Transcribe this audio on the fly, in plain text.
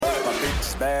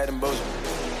bad and bullshit.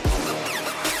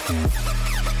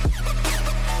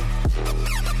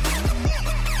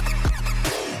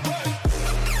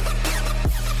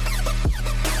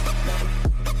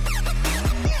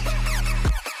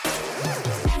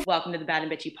 Welcome to the Bad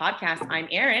and Bitchy podcast. I'm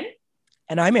Erin.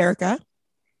 And I'm Erica.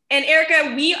 And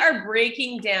Erica, we are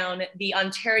breaking down the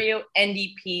Ontario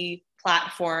NDP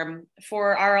platform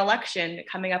for our election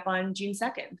coming up on June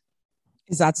 2nd.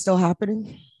 Is that still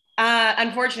happening?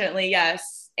 Unfortunately,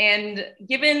 yes. And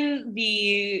given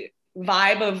the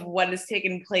vibe of what has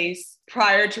taken place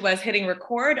prior to us hitting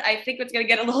record, I think it's going to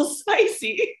get a little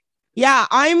spicy. Yeah,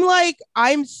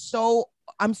 I'm so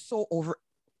over.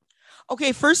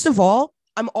 Okay, first of all,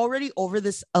 I'm already over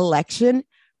this election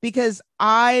because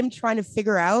I'm trying to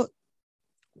figure out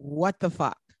what the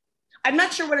fuck. I'm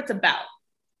not sure what it's about.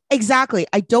 Exactly.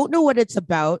 I don't know what it's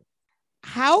about.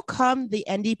 How come the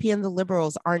NDP and the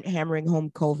Liberals aren't hammering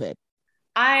home COVID?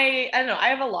 I don't know. I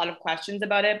have a lot of questions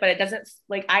about it, but it doesn't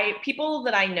people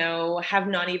that I know have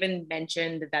not even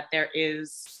mentioned that there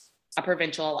is a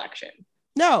provincial election.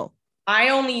 No. I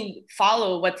only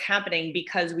follow what's happening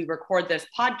because we record this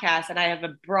podcast and I have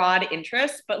a broad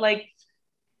interest, but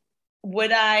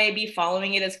would I be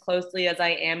following it as closely as I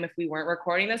am if we weren't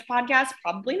recording this podcast?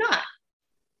 Probably not.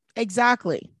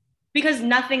 Exactly. Because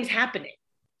nothing's happening.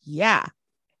 Yeah.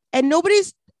 And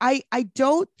I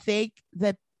don't think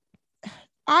that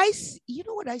you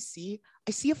know what I see?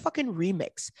 I see a fucking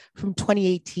remix from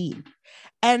 2018.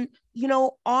 And,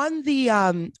 on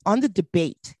the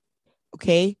debate,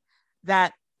 okay,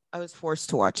 that I was forced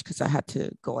to watch because I had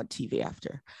to go on TV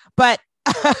after. But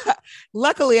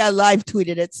luckily I live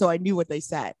tweeted it, so I knew what they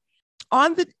said.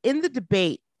 In the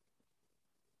debate,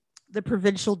 the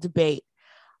provincial debate,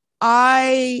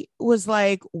 I was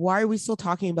like, why are we still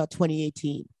talking about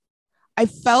 2018? I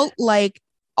felt like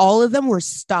all of them were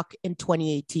stuck in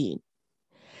 2018.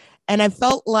 And I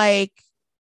felt like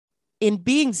in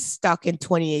being stuck in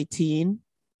 2018,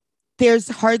 there's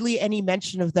hardly any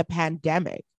mention of the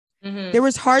pandemic. Mm-hmm. There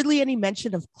was hardly any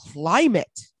mention of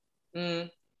climate. Mm.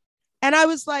 And I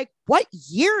was like, what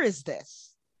year is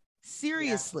this?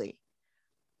 Seriously.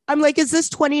 Yeah. I'm like, is this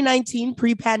 2019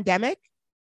 pre-pandemic?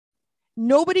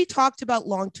 Nobody talked about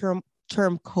long-term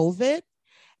COVID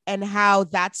and how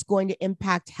that's going to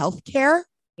impact healthcare,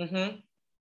 mm-hmm.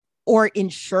 or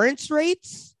insurance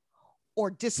rates or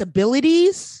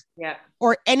disabilities,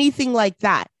 or anything like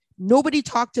that. Nobody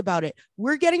talked about it.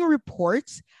 We're getting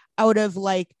reports out of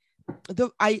I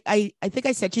think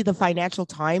I sent you the Financial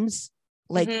Times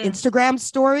mm-hmm. Instagram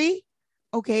story.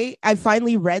 Okay. I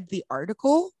finally read the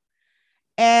article,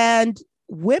 and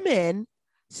women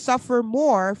suffer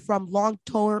more from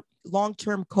long-term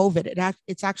COVID.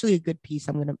 It's actually a good piece.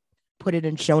 I'm going to put it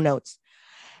in show notes.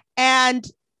 And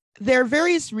there are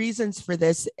various reasons for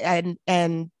this. And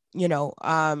they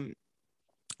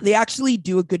actually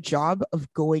do a good job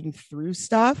of going through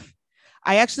stuff.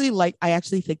 I actually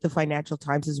think the Financial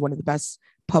Times is one of the best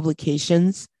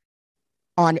publications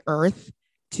on earth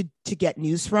to get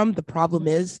news from. The problem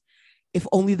is, if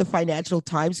only the Financial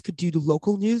Times could do the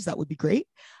local news, that would be great.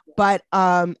 But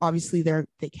obviously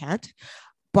they can't.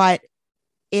 But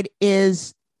it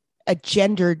is a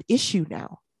gendered issue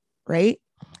now, right?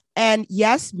 And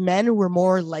yes, men were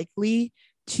more likely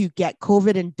to get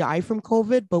COVID and die from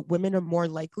COVID, but women are more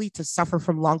likely to suffer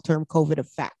from long-term COVID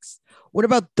effects. What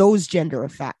about those gender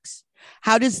effects?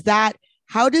 How does that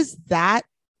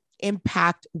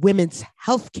impact women's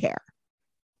health care?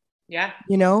 Yeah.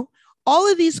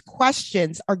 All of these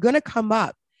questions are going to come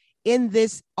up in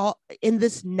this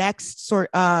next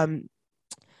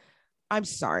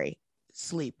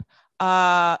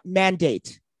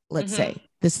mandate, let's mm-hmm. say,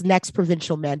 this next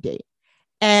provincial mandate.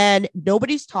 And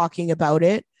nobody's talking about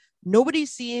it.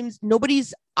 Nobody's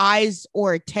eyes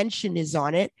or attention is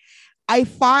on it. I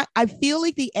feel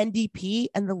like the NDP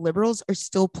and the Liberals are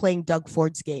still playing Doug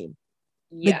Ford's game.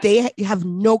 Yeah. Like they have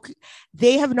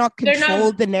not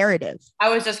controlled the narrative. I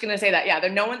was just going to say that. Yeah.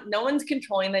 No one's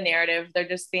controlling the narrative. They're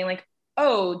just being like,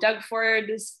 oh, Doug Ford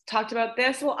has talked about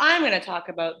this. Well, I'm going to talk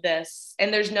about this.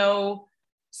 And there's no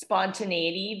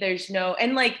spontaneity.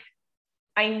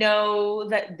 I know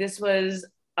that this was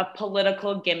a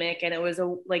political gimmick and it was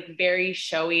very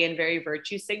showy and very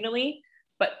virtue signaling,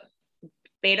 but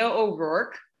Beto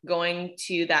O'Rourke going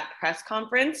to that press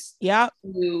conference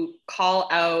to call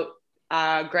out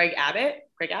Greg Abbott,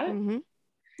 mm-hmm.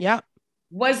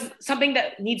 was something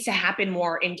that needs to happen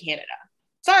more in Canada.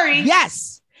 Sorry.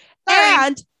 Yes.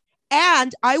 Sorry.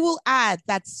 And I will add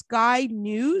that the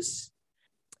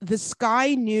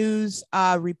Sky News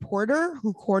reporter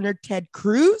who cornered Ted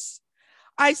Cruz,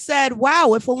 I said,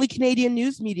 wow, if only Canadian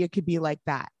news media could be like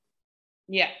that.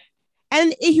 Yeah.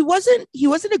 And he wasn't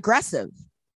aggressive,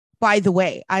 by the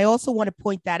way. I also want to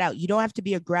point that out. You don't have to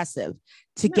be aggressive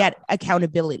to No. get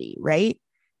accountability, right?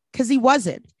 Because he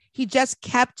wasn't. He just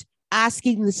kept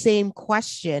asking the same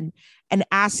question and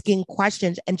asking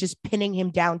questions and just pinning him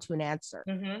down to an answer.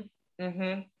 Mm-hmm.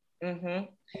 Mm-hmm. Mm-hmm.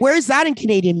 Where is that in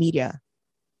Canadian media?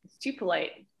 It's too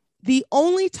polite. The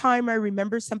only time I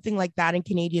remember something like that in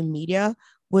Canadian media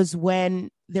was when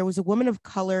there was a woman of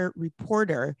color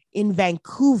reporter in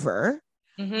Vancouver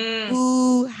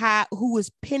Mm-hmm. who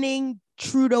was pinning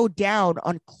Trudeau down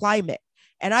on climate.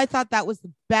 And I thought that was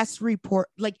the best report.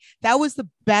 Like, that was the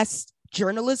best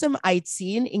journalism I'd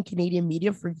seen in Canadian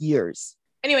media for years.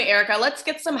 Anyway, Erica, let's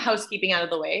get some housekeeping out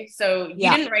of the way. So you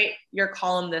Yeah. didn't write your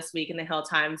column this week in the Hill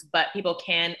Times, but people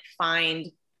can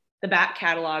find the back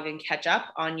catalog and catch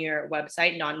up on your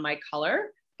website, Non My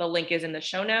Color. The link is in the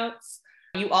show notes.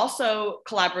 You also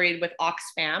collaborated with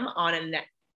Oxfam on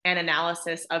an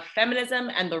analysis of feminism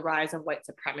and the rise of white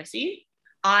supremacy.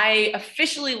 I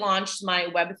officially launched my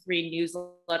Web3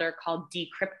 newsletter called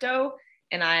Decrypto,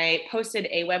 and I posted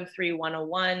a Web3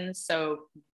 101. So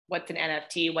what's an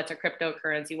NFT, what's a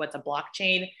cryptocurrency, what's a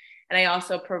blockchain. And I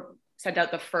also sent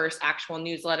out the first actual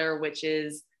newsletter, which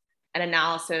is an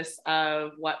analysis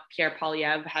of what Pierre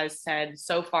Poilievre has said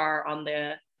so far on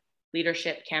the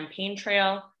leadership campaign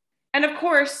trail. And of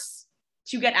course,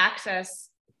 to get access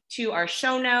to our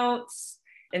show notes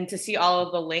and to see all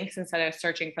of the links instead of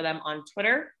searching for them on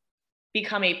Twitter,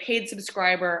 become a paid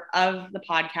subscriber of the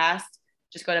podcast.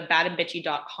 Just go to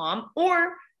badandbitchy.com,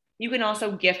 or you can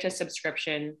also gift a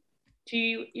subscription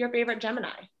to your favorite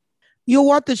Gemini. You'll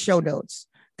want the show notes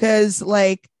because,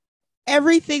 like,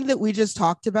 everything that we just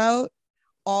talked about,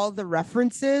 all the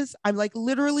references, I'm like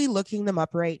literally looking them up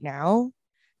right now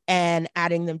and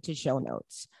adding them to show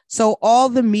notes. So all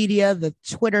the media, the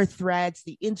Twitter threads,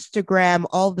 the Instagram,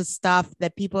 all the stuff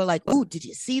that people are like, oh, did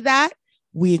you see that?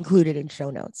 We included in show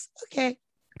notes. Okay.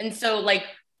 And so, like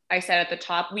I said at the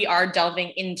top, we are delving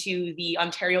into the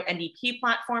Ontario NDP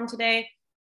platform today.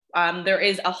 There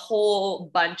is a whole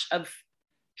bunch of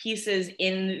pieces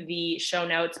in the show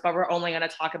notes, but we're only going to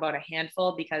talk about a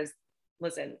handful because,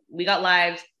 listen, we got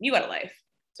lives, you got a life.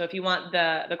 So if you want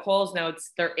the Coles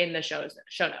notes, they're in the show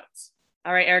notes.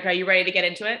 All right, Erica, are you ready to get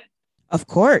into it? Of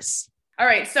course. All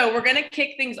right, so we're going to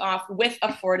kick things off with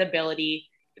affordability.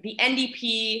 The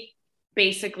NDP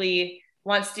basically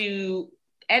wants to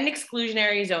end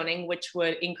exclusionary zoning, which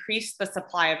would increase the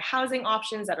supply of housing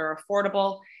options that are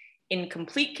affordable in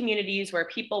complete communities where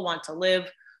people want to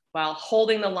live while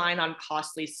holding the line on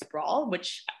costly sprawl,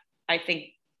 which I think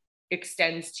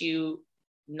extends to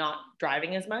not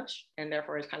driving as much and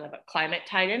therefore is kind of a climate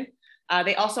tied in.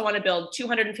 They also want to build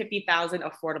 250,000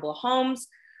 affordable homes,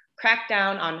 crack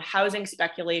down on housing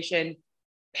speculation,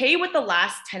 pay what the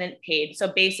last tenant paid. So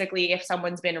basically, if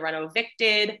someone's been rent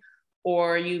evicted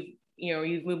or you've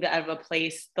moved out of a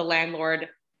place, the landlord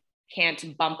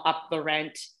can't bump up the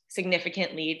rent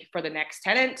significantly for the next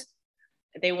tenant.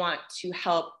 They want to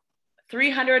help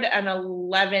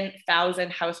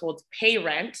 311,000 households pay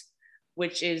rent,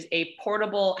 which is a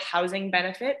portable housing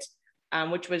benefit,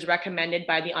 which was recommended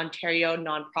by the Ontario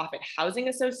Nonprofit Housing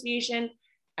Association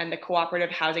and the Cooperative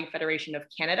Housing Federation of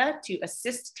Canada to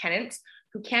assist tenants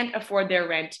who can't afford their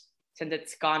rent since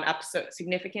it's gone up so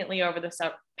significantly over the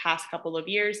past couple of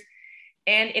years.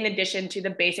 And in addition to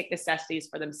the basic necessities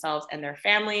for themselves and their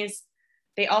families,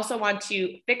 they also want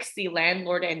to fix the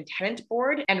landlord and tenant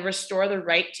board and restore the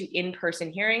right to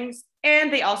in-person hearings.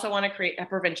 And they also want to create a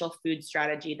provincial food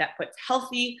strategy that puts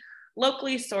healthy,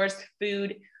 locally sourced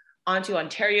food onto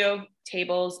Ontario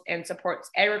tables and supports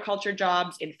agriculture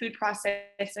jobs in food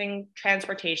processing,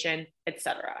 transportation,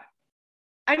 etc.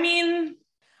 I mean,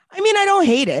 I don't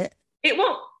hate it. It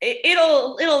won't.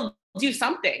 It'll do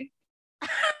something.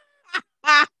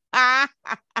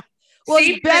 Well,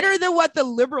 it's better than what the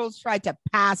Liberals tried to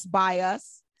pass by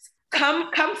us.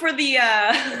 Come for the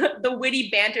the witty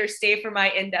banter. Stay for my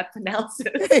in-depth analysis.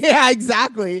 Yeah,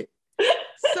 exactly.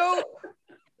 So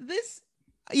this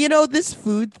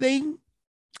food thing,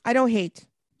 I don't hate.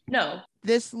 No.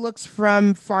 This looks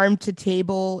from farm to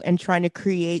table and trying to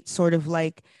create sort of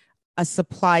like a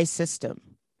supply system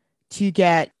to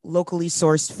get locally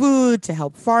sourced food to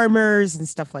help farmers and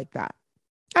stuff like that.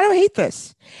 I don't hate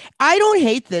this. I don't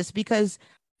hate this because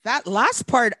that last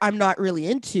part I'm not really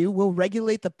into. Will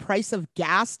regulate the price of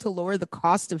gas to lower the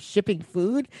cost of shipping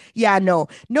food. Yeah, no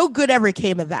good ever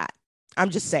came of that.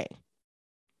 I'm just saying.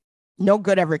 No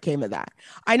good ever came of that.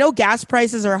 I know gas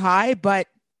prices are high, but,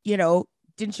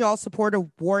 didn't you all support a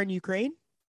war in Ukraine?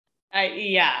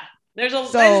 Yeah. There's a...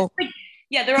 So,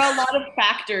 Yeah, there are a lot of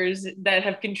factors that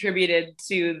have contributed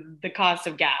to the cost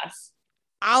of gas.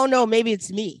 I don't know. Maybe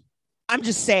it's me. I'm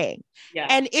just saying. Yeah.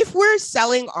 And if we're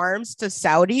selling arms to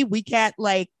Saudi, we can't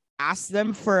like ask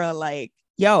them for a like,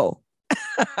 yo,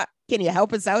 can you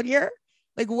help us out here?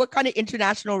 Like, what kind of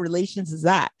international relations is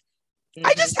that? Mm-hmm.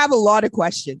 I just have a lot of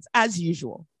questions, as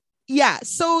usual. Yeah.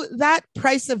 So that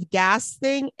price of gas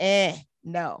thing,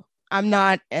 no. I'm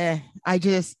not, I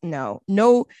just, no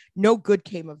good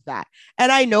came of that.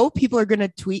 And I know people are going to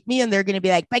tweet me and they're going to be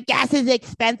like, but gas is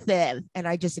expensive. And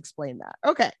I just explained that.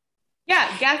 Okay.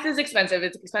 Yeah, gas is expensive.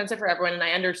 It's expensive for everyone. And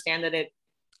I understand that it.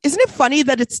 Isn't it funny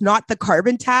that it's not the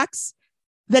carbon tax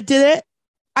that did it?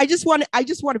 I just want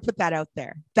to put that out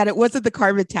there, that it wasn't the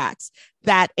carbon tax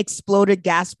that exploded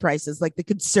gas prices like the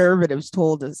conservatives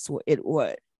told us it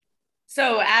would.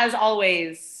 So as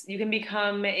always, you can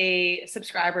become a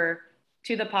subscriber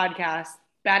to the podcast.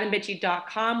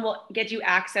 badandbitchy.com will get you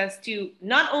access to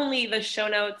not only the show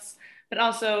notes, but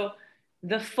also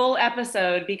the full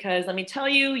episode, because let me tell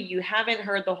you, you haven't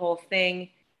heard the whole thing.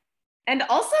 And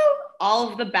also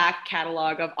all of the back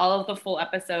catalog of all of the full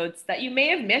episodes that you may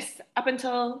have missed up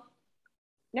until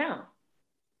now.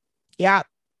 Yeah.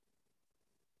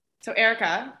 So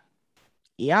Erica.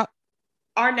 Yeah.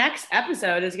 Our next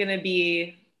episode is going to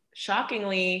be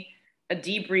shockingly a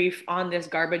debrief on this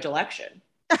garbage election.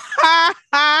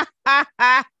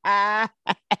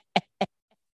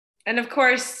 And of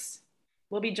course,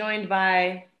 we'll be joined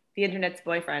by the internet's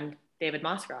boyfriend, David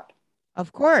Moskrop.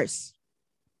 Of course.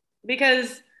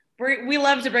 Because we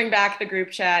love to bring back the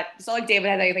group chat. It's not like David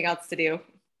has anything else to do.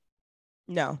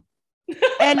 No.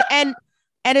 and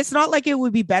it's not like it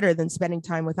would be better than spending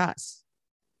time with us.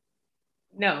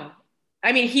 No.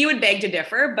 I mean, he would beg to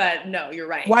differ, but no, you're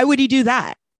right. Why would he do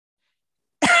that?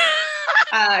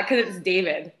 Because it's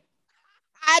David.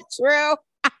 True.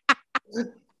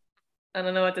 I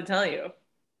don't know what to tell you.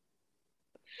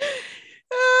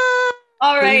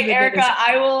 All right, David Erica,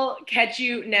 I will catch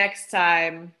you next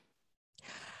time.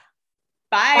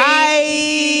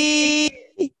 Bye.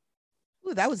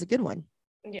 Ooh, that was a good one.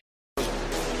 Yeah.